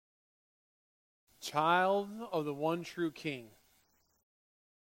child of the one true King.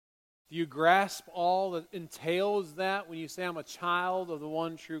 Do you grasp all that entails that when you say I'm a child of the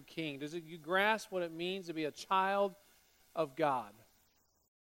one true King? You grasp what it means to be a child of God?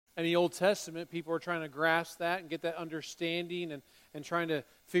 In the Old Testament, people are trying to grasp that and get that understanding and trying to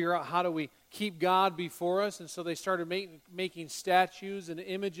figure out how do we keep God before us. And so they started making statues and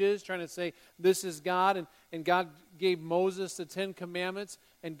images, trying to say, this is God. And God gave Moses the 10 Commandments.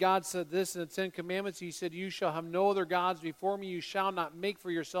 And God said this in the 10 Commandments. He said, you shall have no other gods before me. You shall not make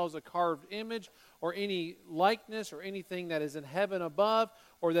for yourselves a carved image or any likeness or anything that is in heaven above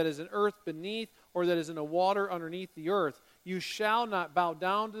or that is in earth beneath or that is in the water underneath the earth. You shall not bow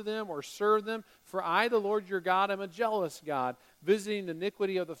down to them or serve them, for I, the Lord your God, am a jealous God, visiting the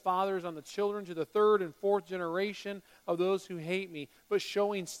iniquity of the fathers on the children to the third and fourth generation of those who hate me, but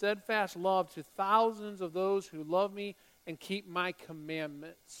showing steadfast love to thousands of those who love me and keep my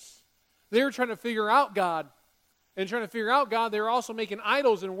commandments. They were trying to figure out God. And trying to figure out God, they were also making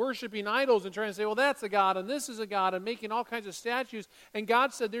idols and worshiping idols and trying to say, well, that's a God and this is a God, and making all kinds of statues. And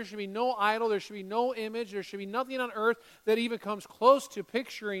God said there should be no idol, there should be no image, there should be nothing on earth that even comes close to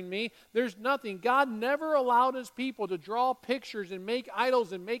picturing me. There's nothing. God never allowed his people to draw pictures and make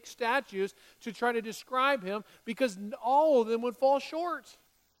idols and make statues to try to describe him, because all of them would fall short.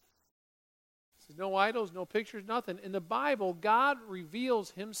 He says, no idols, no pictures, nothing. In the Bible, God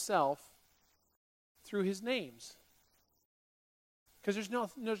reveals himself through his names. Because there's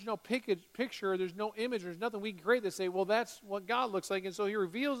no picture, there's no image, there's nothing we can create that say, well, that's what God looks like. And so he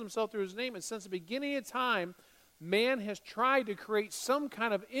reveals himself through his name. And since the beginning of time, man has tried to create some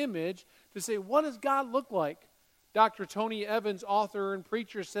kind of image to say, what does God look like? Dr. Tony Evans, author and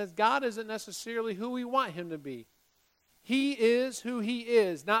preacher, says God isn't necessarily who we want him to be. He is who he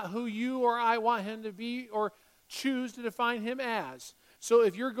is, not who you or I want him to be or choose to define him as. So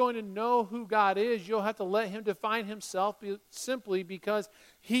if you're going to know who God is, you'll have to let him define himself simply because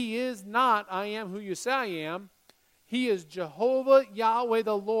he is not, I am who you say I am. He is Jehovah, Yahweh,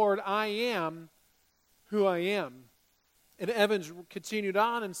 the Lord, I am who I am. And Evans continued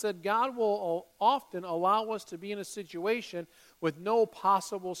on and said, God will often allow us to be in a situation with no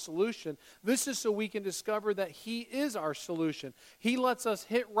possible solution. This is so we can discover that he is our solution. He lets us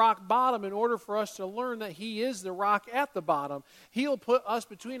hit rock bottom in order for us to learn that he is the rock at the bottom. He'll put us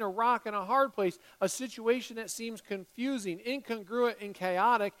between a rock and a hard place, a situation that seems confusing, incongruent, and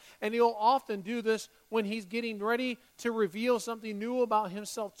chaotic, and he'll often do this when he's getting ready to reveal something new about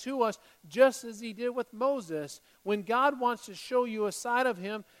himself to us, just as he did with Moses. When God wants to show you a side of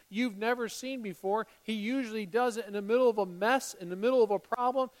him you've never seen before, he usually does it in the middle of a mess, in the middle of a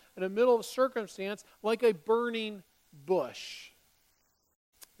problem, in the middle of a circumstance, like a burning bush.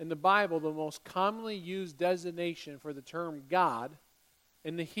 In the Bible, the most commonly used designation for the term God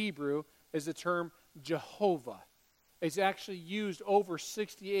in the Hebrew is the term Jehovah. It's actually used over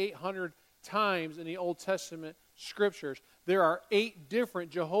 6,800 times in the Old Testament scriptures. There are 8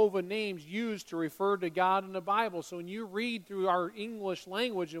 different Jehovah names used to refer to God in the Bible. So when you read through our English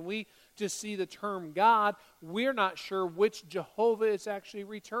language and we just see the term God, we're not sure which Jehovah it's actually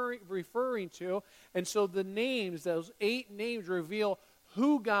referring to. And so the names, those 8 names, reveal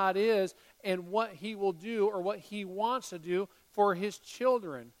who God is and what he will do or what he wants to do for his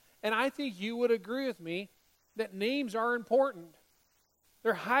children. And I think you would agree with me that names are important.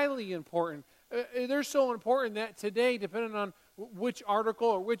 They're highly important. They're so important that today, depending on which article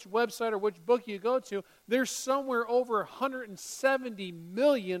or which website or which book you go to, there's somewhere over 170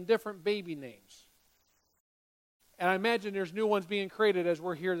 million different baby names. And I imagine there's new ones being created as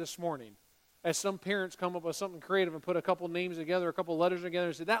we're here this morning. As some parents come up with something creative and put a couple names together, a couple letters together,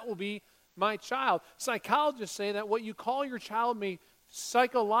 and say, that will be my child. Psychologists say that what you call your child may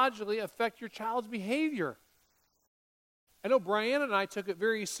psychologically affect your child's behavior. I know Brianna and I took it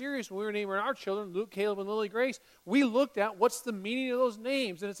very serious when we were naming our children, Luke, Caleb, and Lily Grace. We looked at what's the meaning of those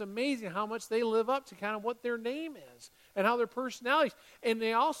names, and it's amazing how much they live up to kind of what their name is and how their personalities. And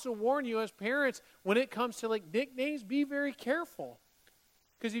they also warn you as parents, when it comes to like nicknames, be very careful.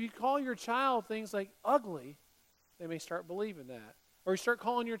 Because if you call your child things like ugly, they may start believing that. Or you start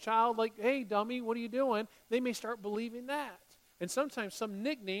calling your child like, hey, dummy, what are you doing? They may start believing that. And sometimes some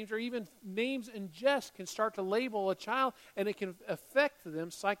nicknames or even names in jest can start to label a child, and it can affect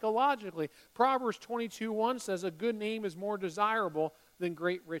them psychologically. Proverbs 22:1 says, a good name is more desirable than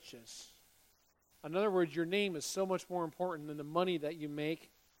great riches. In other words, your name is so much more important than the money that you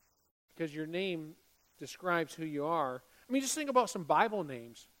make, because your name describes who you are. I mean, just think about some Bible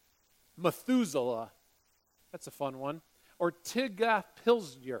names. Methuselah. That's a fun one. Or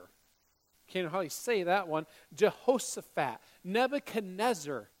Tiglath-Pileser. Can't hardly say that one. Jehoshaphat,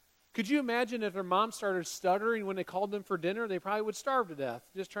 Nebuchadnezzar, Could you imagine if their mom started stuttering when they called them for dinner? They probably would starve to death,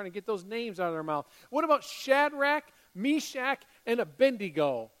 just trying to get those names out of their mouth. What about Shadrach, Meshach, and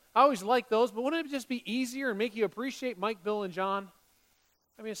Abednego? I always like those, but wouldn't it just be easier and make you appreciate Mike, Bill, and John?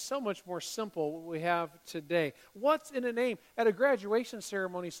 I mean, it's so much more simple what we have today. What's in a name? At a graduation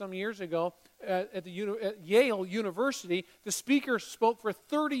ceremony some years ago at Yale University, the speaker spoke for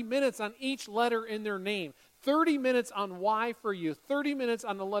 30 minutes on each letter in their name. 30 minutes on Y for youth, 30 minutes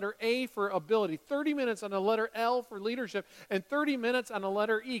on the letter A for ability, 30 minutes on the letter L for leadership, and 30 minutes on the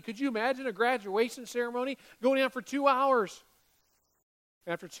letter E. Could you imagine a graduation ceremony going on for 2 hours?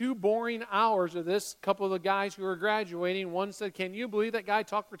 After 2 boring hours of this, a couple of the guys who were graduating, one said, "Can you believe that guy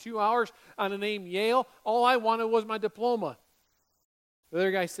talked for 2 hours on the name Yale? All I wanted was my diploma." The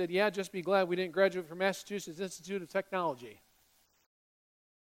other guy said, "Yeah, just be glad we didn't graduate from Massachusetts Institute of Technology."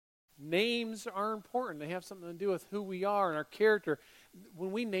 Names are important. They have something to do with who we are and our character.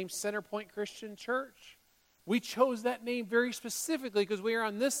 When we named Centerpoint Christian Church, we chose that name very specifically because we are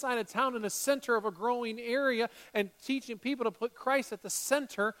on this side of town in the center of a growing area and teaching people to put Christ at the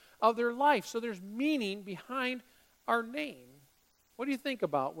center of their life. So there's meaning behind our name. What do you think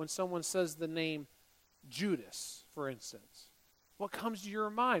about when someone says the name Judas, for instance? What comes to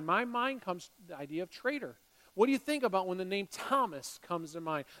your mind? My mind comes to the idea of traitor. What do you think about when the name Thomas comes to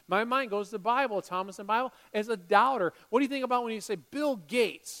mind? My mind goes to the Bible, Thomas and Bible, as a doubter. What do you think about when you say Bill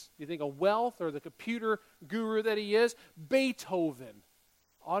Gates? Do you think of wealth or the computer guru that he is? Beethoven.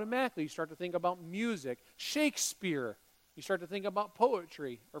 Automatically, you start to think about music. Shakespeare. You start to think about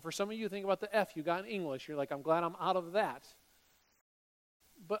poetry. Or for some of you, think about the F you got in English. You're like, I'm glad I'm out of that.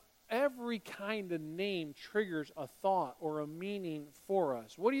 But every kind of name triggers a thought or a meaning for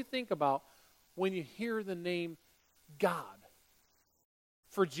us. What do you think about when you hear the name God?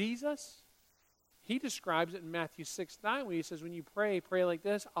 For Jesus, he describes it in Matthew 6:9 when he says, when you pray, pray like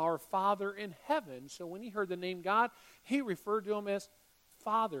this, our Father in heaven. So when he heard the name God, he referred to him as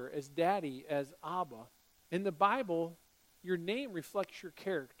Father, as Daddy, as Abba. In the Bible, your name reflects your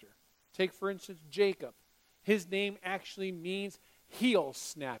character. Take, for instance, Jacob. His name actually means heel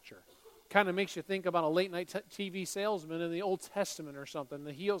snatcher. Kind of makes you think about a late-night TV salesman in the Old Testament or something.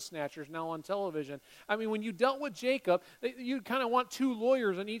 The heel snatchers now on television. I mean, when you dealt with Jacob, you kind of want 2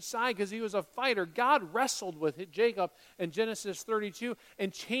 lawyers on each side because he was a fighter. God wrestled with Jacob in Genesis 32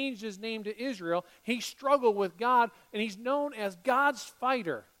 and changed his name to Israel. He struggled with God, and he's known as God's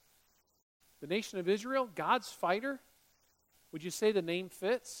fighter. The nation of Israel, God's fighter. Would you say the name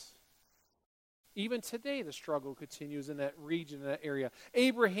fits? Even today, the struggle continues in that region, in that area.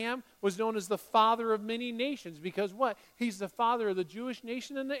 Abraham was known as the father of many nations because what? He's the father of the Jewish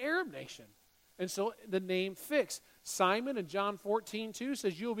nation and the Arab nation. And so the name fits. Simon in John 14:2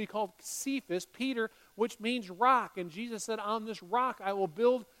 says, you will be called Cephas, Peter, which means rock. And Jesus said, on this rock I will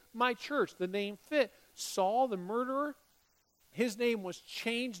build my church. The name fit. Saul, the murderer, his name was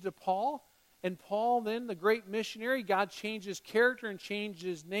changed to Paul. And Paul then, the great missionary, God changed his character and changed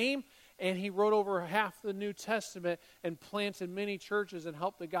his name. And he wrote over half the New Testament and planted many churches and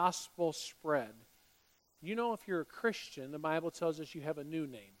helped the gospel spread. You know, if you're a Christian, the Bible tells us you have a new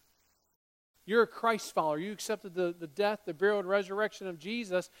name. You're a Christ follower. You accepted the death, the burial, and resurrection of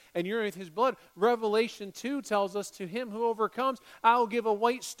Jesus, and you're in his blood. Revelation 2 tells us, to him who overcomes, I will give a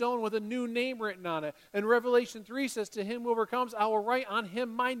white stone with a new name written on it. And Revelation 3 says, to him who overcomes, I will write on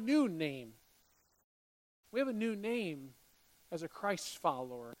him my new name. We have a new name as a Christ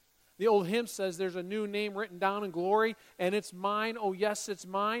follower. The old hymn says there's a new name written down in glory, and it's mine, oh yes, it's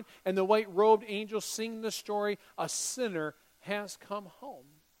mine. And the white-robed angels sing the story, a sinner has come home.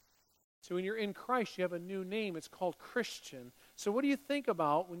 So when you're in Christ, you have a new name. It's called Christian. So what do you think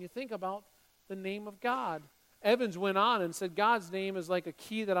about when you think about the name of God? Evans went on and said God's name is like a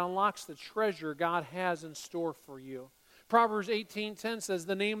key that unlocks the treasure God has in store for you. Proverbs 18:10 says,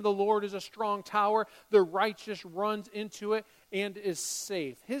 the name of the Lord is a strong tower. The righteous runs into it and is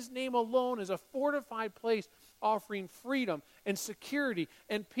safe. His name alone is a fortified place offering freedom and security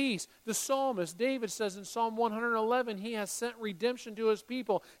and peace. The psalmist, David, says in Psalm 111, he has sent redemption to his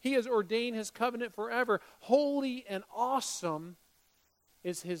people. He has ordained his covenant forever. Holy and awesome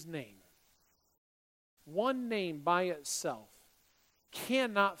is his name. One name by itself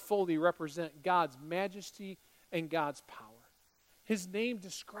cannot fully represent God's majesty and God's power. His name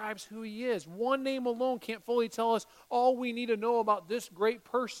describes who he is. One name alone can't fully tell us all we need to know about this great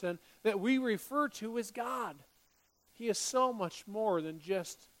person that we refer to as God. He is so much more than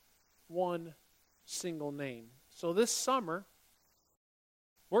just one single name. So this summer,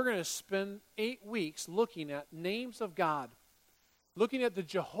 we're going to spend 8 weeks looking at names of God. looking at the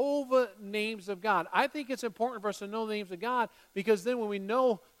Jehovah names of God. I think it's important for us to know the names of God, because then when we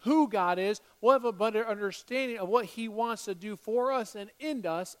know who God is, we'll have a better understanding of what He wants to do for us and in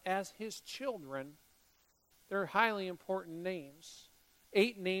us as His children. They're highly important names.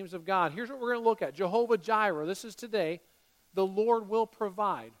 8 names of God. Here's what we're going to look at. Jehovah-Jireh. This is today. The Lord will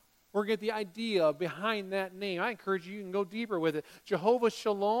provide. We're going to get the idea behind that name. I encourage you can go deeper with it. Jehovah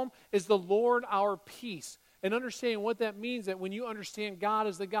Shalom is the Lord our peace. And understanding what that means, that when you understand God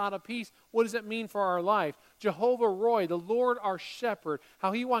as the God of peace, what does that mean for our life? Jehovah Roy, the Lord our shepherd,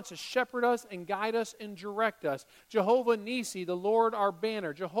 how He wants to shepherd us and guide us and direct us. Jehovah Nisi, the Lord our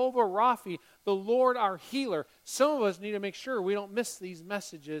banner. Jehovah Raphi, the Lord our healer. Some of us need to make sure we don't miss these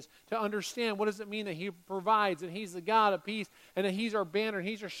messages to understand what does it mean that He provides, and He's the God of peace, and that He's our banner, and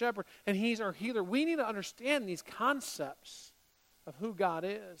He's our shepherd, and He's our healer. We need to understand these concepts of who God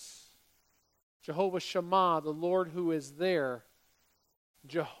is. Jehovah Shammah, the Lord who is there.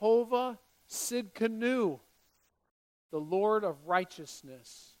 Jehovah Sidkenu, the Lord of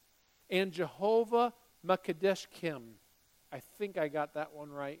righteousness. And Jehovah Makadeshkim. I think I got that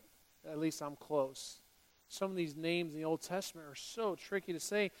one right. At least I'm close. Some of these names in the Old Testament are so tricky to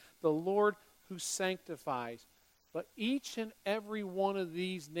say. The Lord who sanctifies. But each and every one of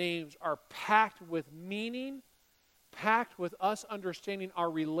these names are packed with meaning, packed with us understanding our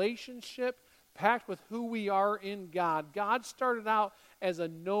relationship, packed with who we are in God. God started out as a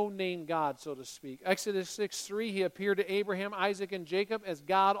no-name God, so to speak. Exodus 6:3, He appeared to Abraham, Isaac, and Jacob as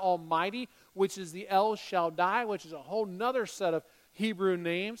God Almighty, which is the El Shaddai, which is a whole nother set of Hebrew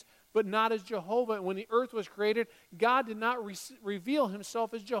names, but not as Jehovah. And when the earth was created, God did not reveal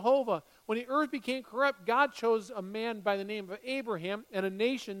Himself as Jehovah. When the earth became corrupt, God chose a man by the name of Abraham and a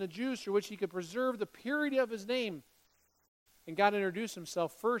nation, the Jews, through which He could preserve the purity of His name. And God introduced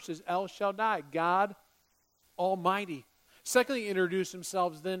Himself first as El Shaddai, God Almighty. Secondly, He introduced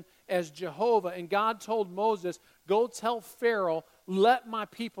Himself then as Jehovah. And God told Moses, go tell Pharaoh, let my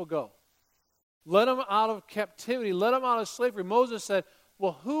people go. Let them out of captivity. Let them out of slavery. Moses said,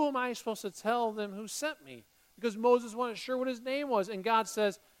 well, who am I supposed to tell them who sent me? Because Moses wasn't sure what his name was. And God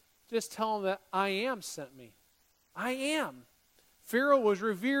says, just tell them that I am sent me. I am. Pharaoh was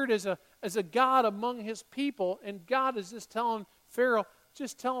revered as a god among his people, and God is just telling Pharaoh,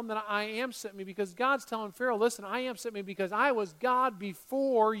 just tell him that I am sent me, because God's telling Pharaoh, listen, I am sent me because I was God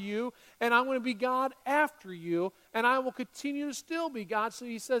before you, and I'm going to be God after you, and I will continue to still be God. So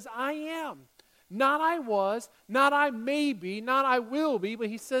He says, I am. Not I was, not I may be, not I will be, but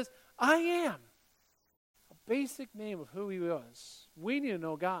He says, I am. A basic name of who He was. We need to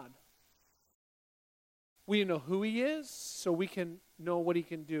know God. We need to know who He is so we can know what He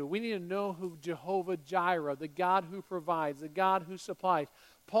can do. We need to know who Jehovah-Jireh, the God who provides, the God who supplies.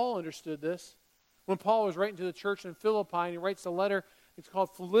 Paul understood this. When Paul was writing to the church in Philippi, and he writes a letter, it's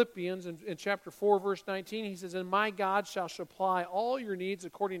called Philippians, in chapter 4, verse 19, he says, and my God shall supply all your needs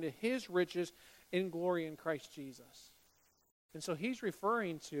according to His riches in glory in Christ Jesus. And so he's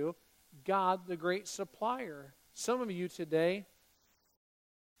referring to God, the great supplier. Some of you today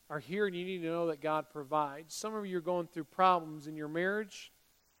are here and you need to know that God provides. Some of you are going through problems in your marriage,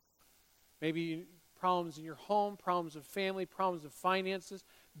 maybe problems in your home, problems of family, problems of finances,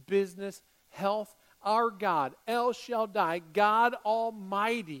 business, health. Our God, El Shaddai, God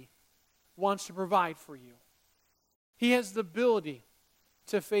Almighty, wants to provide for you. He has the ability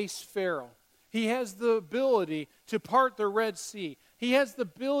to face Pharaoh. He has the ability to part the Red Sea. He has the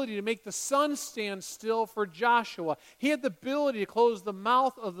ability to make the sun stand still for Joshua. He had the ability to close the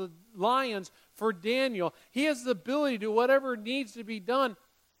mouth of the lions for Daniel. He has the ability to do whatever needs to be done.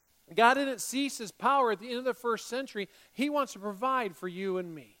 God didn't cease His power at the end of the first century. He wants to provide for you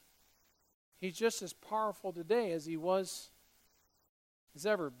and me. He's just as powerful today as He has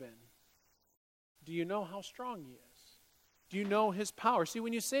ever been. Do you know how strong He is? Do you know His power? See,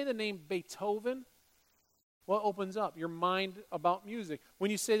 when you say the name Beethoven, what opens up? Your mind about music. When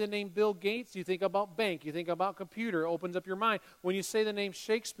you say the name Bill Gates, you think about bank. You think about computer. It opens up your mind. When you say the name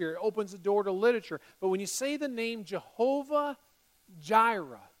Shakespeare, it opens the door to literature. But when you say the name Jehovah-Jireh,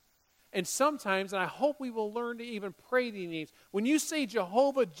 and sometimes, and I hope we will learn to even pray these names, when you say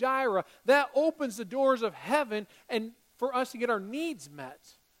Jehovah-Jireh, that opens the doors of heaven and for us to get our needs met.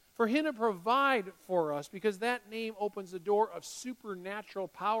 For Him to provide for us, because that name opens the door of supernatural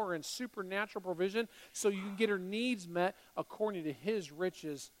power and supernatural provision, so you can get our needs met according to His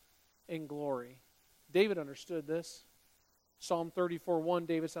riches and glory. David understood this. Psalm 34:1,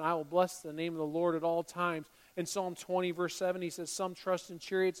 David said, I will bless the name of the Lord at all times. In Psalm 20, verse 7, he says, some trust in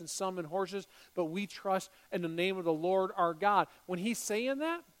chariots and some in horses, but we trust in the name of the Lord our God. When he's saying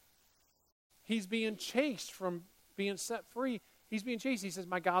that, he's being chased from being set free. He's being chased. He says,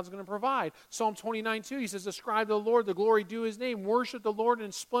 my God's going to provide. Psalm 29:2, he says, ascribe to the Lord the glory due his name. Worship the Lord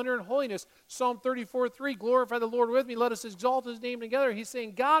in splendor and holiness. Psalm 34:3, glorify the Lord with me. Let us exalt his name together. He's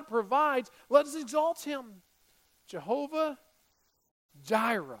saying, God provides. Let us exalt him. Jehovah-Jireh,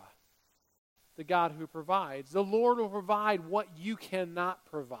 the God who provides. The Lord will provide what you cannot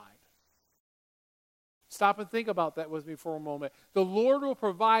provide. Stop and think about that with me for a moment. The Lord will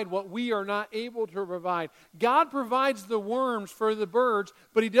provide what we are not able to provide. God provides the worms for the birds,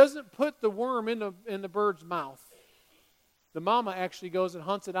 but he doesn't put the worm in the bird's mouth. The mama actually goes and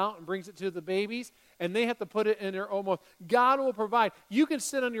hunts it out and brings it to the babies, and they have to put it in their own mouth. God will provide. You can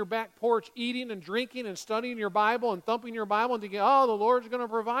sit on your back porch eating and drinking and studying your Bible and thumping your Bible and thinking, oh, the Lord's going to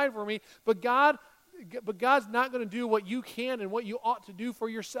provide for me. But God's not going to do what you can and what you ought to do for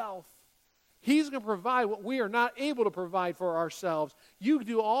yourself. He's going to provide what we are not able to provide for ourselves. You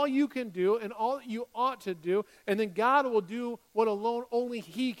do all you can do and all that you ought to do, and then God will do what alone only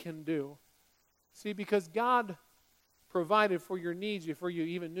he can do. See, because God provided for your needs before you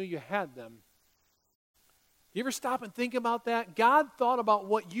even knew you had them. You ever stop and think about that? God thought about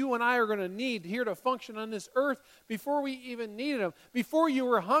what you and I are going to need here to function on this earth before we even needed them. Before you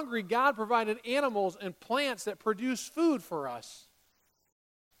were hungry, God provided animals and plants that produce food for us.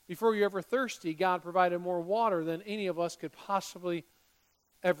 Before you were ever thirsty, God provided more water than any of us could possibly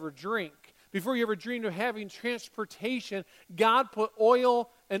ever drink. Before you ever dreamed of having transportation, God put oil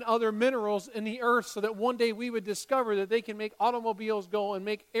and other minerals in the earth so that one day we would discover that they can make automobiles go and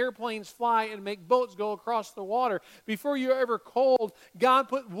make airplanes fly and make boats go across the water. Before you were ever cold, God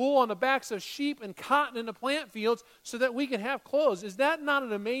put wool on the backs of sheep and cotton in the plant fields so that we could have clothes. Is that not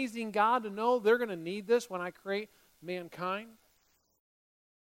an amazing God to know they're going to need this when I create mankind?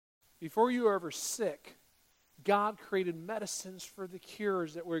 Before you were ever sick, God created medicines for the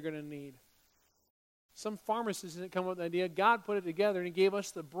cures that we're going to need. Some pharmacists didn't come up with the idea. God put it together and he gave us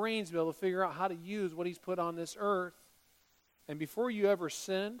the brains to be able to figure out how to use what he's put on this earth. And before you ever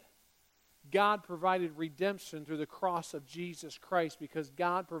sinned, God provided redemption through the cross of Jesus Christ because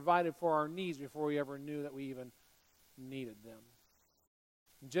God provided for our needs before we ever knew that we even needed them.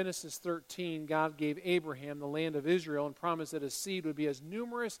 In Genesis 13, God gave Abraham the land of Israel and promised that his seed would be as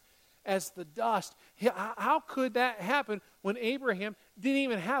numerous as the dust. How could that happen when Abraham didn't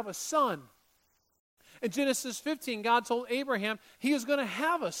even have a son? In Genesis 15, God told Abraham he was going to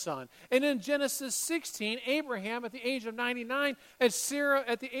have a son. And in Genesis 16, Abraham at the age of 99 and Sarah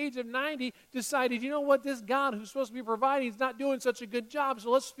at the age of 90 decided, you know what, this God who's supposed to be providing is not doing such a good job, so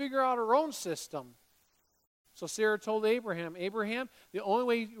let's figure out our own system. So Sarah told Abraham, the only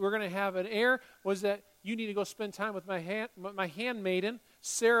way we're going to have an heir was that you need to go spend time with my handmaiden.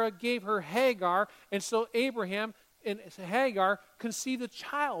 Sarah gave her Hagar, and so Abraham and Hagar conceived a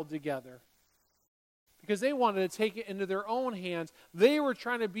child together because they wanted to take it into their own hands. They were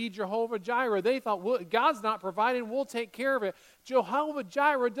trying to be Jehovah-Jireh. They thought, well, God's not providing, we'll take care of it.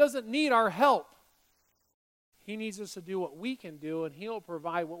 Jehovah-Jireh doesn't need our help. He needs us to do what we can do, and he'll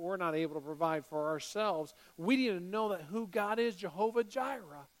provide what we're not able to provide for ourselves. We need to know that who God is,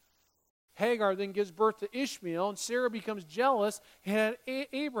 Jehovah-Jireh. Hagar then gives birth to Ishmael, and Sarah becomes jealous and had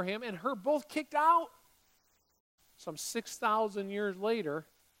Abraham and her both kicked out. Some 6,000 years later,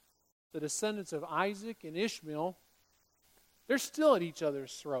 the descendants of Isaac and Ishmael, they're still at each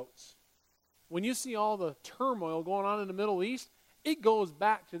other's throats. When you see all the turmoil going on in the Middle East, it goes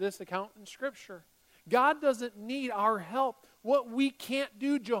back to this account in Scripture. God doesn't need our help. What we can't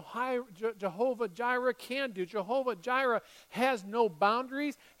do, Jehovah-Jireh can do. Jehovah-Jireh has no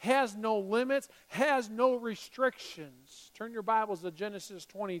boundaries, has no limits, has no restrictions. Turn your Bibles to Genesis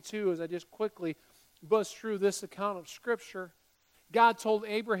 22 as I just quickly buzz through this account of Scripture. God told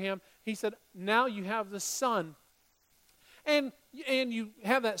Abraham, he said, now you have the son. And you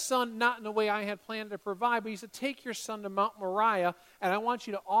have that son not in the way I had planned to provide, but he said, take your son to Mount Moriah, and I want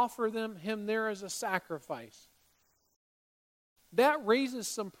you to offer him there as a sacrifice. That raises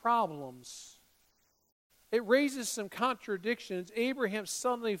some problems. It raises some contradictions. Abraham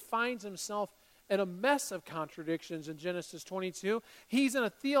suddenly finds himself in a mess of contradictions in Genesis 22. He's in a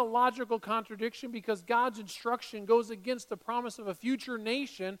theological contradiction because God's instruction goes against the promise of a future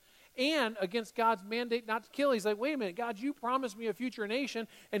nation and against God's mandate not to kill. He's like, wait a minute, God, you promised me a future nation,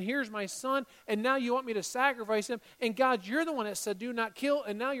 and here's my son, and now you want me to sacrifice him, and God, you're the one that said do not kill,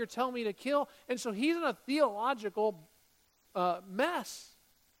 and now you're telling me to kill. And so he's in a theological mess.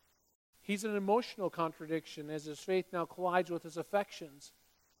 He's in an emotional contradiction as his faith now collides with his affections.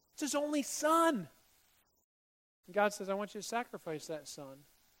 It's his only son. And God says, I want you to sacrifice that son.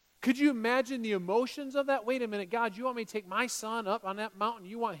 Could you imagine the emotions of that? Wait a minute, God, you want me to take my son up on that mountain?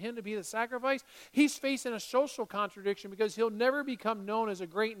 You want him to be the sacrifice? He's facing a social contradiction because he'll never become known as a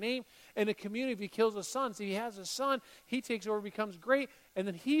great name in the community if he kills a son. So he has a son, he takes over, becomes great, and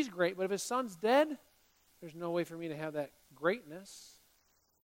then he's great. But if his son's dead, there's no way for me to have that greatness.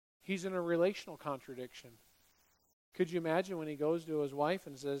 He's in a relational contradiction. Could you imagine when he goes to his wife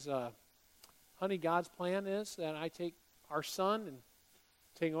and says, honey, God's plan is that I take our son and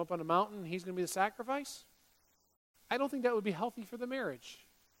take him up on a mountain, and he's going to be the sacrifice? I don't think that would be healthy for the marriage.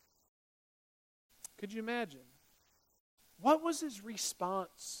 Could you imagine? What was his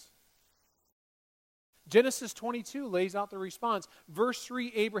response? Genesis 22 lays out the response. Verse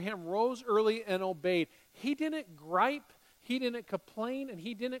 3, Abraham rose early and obeyed. He didn't gripe, he didn't complain, and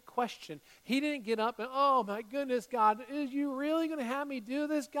he didn't question. He didn't get up and, oh my goodness, God, is you really going to have me do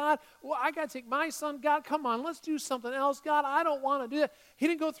this, God? Well, I got to take my son, God, come on, let's do something else, God, I don't want to do that. He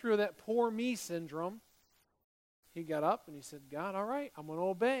didn't go through that poor me syndrome. He got up and he said, God, all right, I'm going to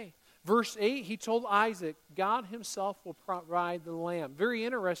obey. Verse 8, he told Isaac, God himself will provide the lamb. Very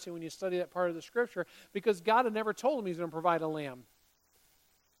interesting when you study that part of the scripture, because God had never told him he's going to provide a lamb.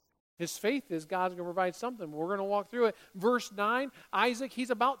 His faith is God's going to provide something. We're going to walk through it. Verse 9, Isaac,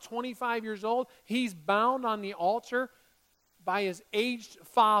 he's about 25 years old. He's bound on the altar by his aged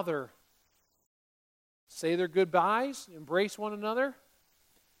father. Say their goodbyes, embrace one another.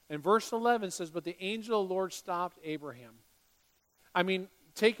 And verse 11 says, but the angel of the Lord stopped Abraham. I mean,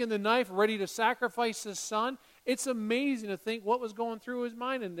 taking the knife, ready to sacrifice his son. It's amazing to think what was going through his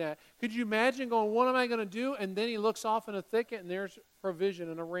mind in that. Could you imagine going, what am I going to do? And then he looks off in a thicket and there's provision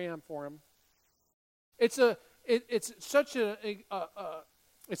and a ram for him. It's such a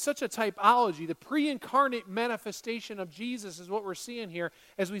typology. The pre-incarnate manifestation of Jesus is what we're seeing here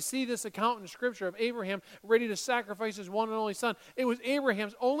as we see this account in Scripture of Abraham ready to sacrifice his one and only son. It was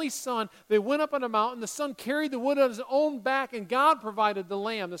Abraham's only son. They went up on a mountain. The son carried the wood on his own back, and God provided the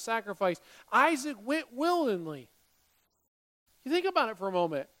lamb, the sacrifice. Isaac went willingly. You think about it for a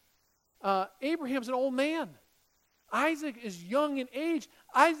moment. Abraham's an old man. Isaac is young in age.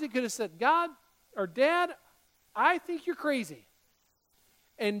 Isaac could have said, God or Dad, I think you're crazy.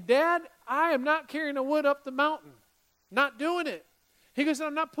 And Dad, I am not carrying the wood up the mountain. Not doing it. He goes,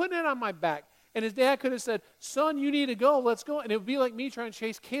 I'm not putting it on my back. And his dad could have said, son, you need to go. Let's go. And it would be like me trying to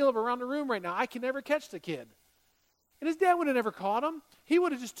chase Caleb around the room right now. I can never catch the kid. And his dad would have never caught him. He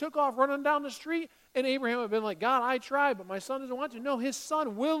would have just took off running down the street. And Abraham would have been like, God, I tried, but my son doesn't want to. No, his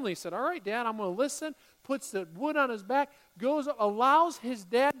son willingly said, all right, Dad, I'm going to listen. Puts the wood on his back, goes up, allows his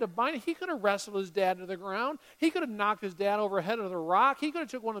dad to bind it. He could have wrestled his dad to the ground. He could have knocked his dad over the head with a rock. He could have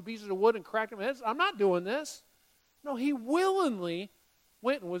took one of the pieces of wood and cracked him in the head. I'm not doing this. No, he willingly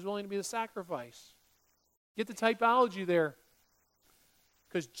went and was willing to be the sacrifice. Get the typology there.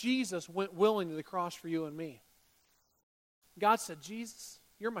 Because Jesus went willing to the cross for you and me. God said, Jesus,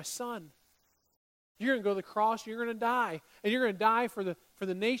 you're my son. You're going to go to the cross, you're going to die. And you're going to die for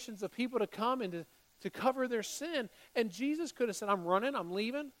the nations of people to come and to cover their sin. And Jesus could have said, I'm running, I'm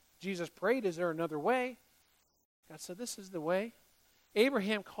leaving. Jesus prayed, is there another way? God said, this is the way.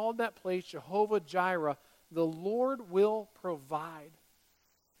 Abraham called that place Jehovah-Jireh. The Lord will provide.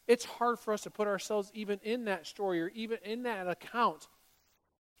 It's hard for us to put ourselves even in that story or even in that account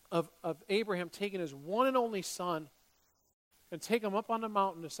of Abraham taking his one and only son and take him up on the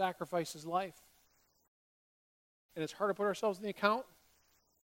mountain to sacrifice his life. And it's hard to put ourselves in the account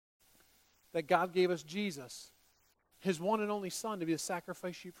that God gave us Jesus, his one and only son, to be the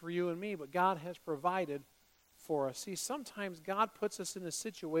sacrifice for you and me, but God has provided for us. See, sometimes God puts us in the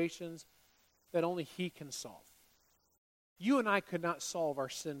situations that only he can solve. You and I could not solve our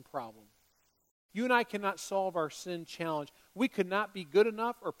sin problem. You and I cannot solve our sin challenge. We could not be good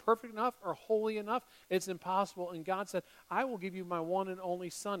enough or perfect enough or holy enough. It's impossible. And God said, I will give you my one and only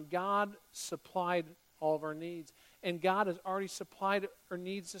son. God supplied all of our needs. And God has already supplied our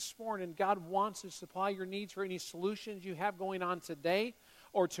needs this morning. God wants to supply your needs for any solutions you have going on today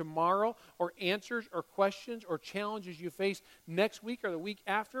or tomorrow, or answers or questions or challenges you face next week or the week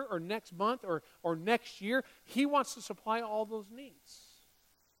after or next month or next year. He wants to supply all those needs.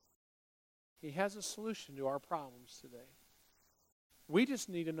 He has a solution to our problems today. We just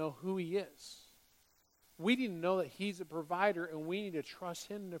need to know who he is. We need to know that he's a provider, and we need to trust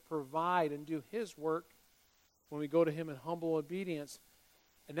him to provide and do his work when we go to him in humble obedience.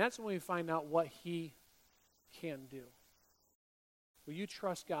 And that's when we find out what he can do. Will you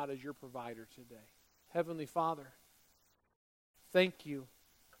trust God as your provider today? Heavenly Father, thank you.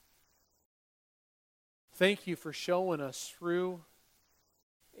 Thank you for showing us through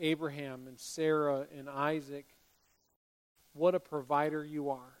Abraham and Sarah and Isaac what a provider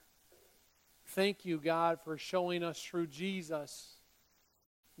you are. Thank you, God, for showing us through Jesus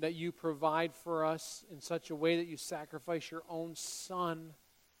that you provide for us in such a way that you sacrifice your own Son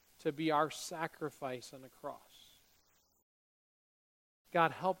to be our sacrifice on the cross.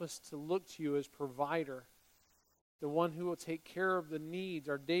 God, help us to look to you as provider, the one who will take care of the needs,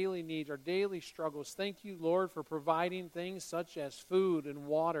 our daily struggles. Thank you, Lord, for providing things such as food and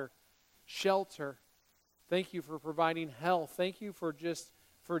water, shelter. Thank you for providing health. Thank you for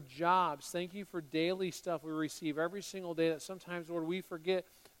jobs. Thank you for daily stuff we receive every single day that sometimes, Lord, we forget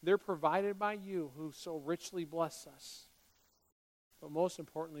they're provided by you who so richly bless us. But most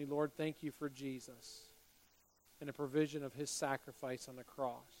importantly, Lord, thank you for Jesus and the provision of his sacrifice on the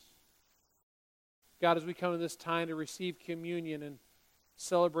cross. God, as we come to this time to receive communion and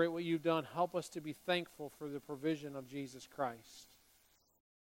celebrate what you've done, help us to be thankful for the provision of Jesus Christ.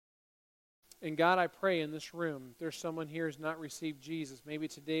 And God, I pray in this room, if there's someone here who's not received Jesus, maybe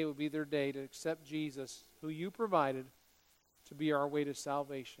today would be their day to accept Jesus, who you provided to be our way to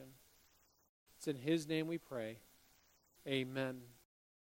salvation. It's in his name we pray. Amen.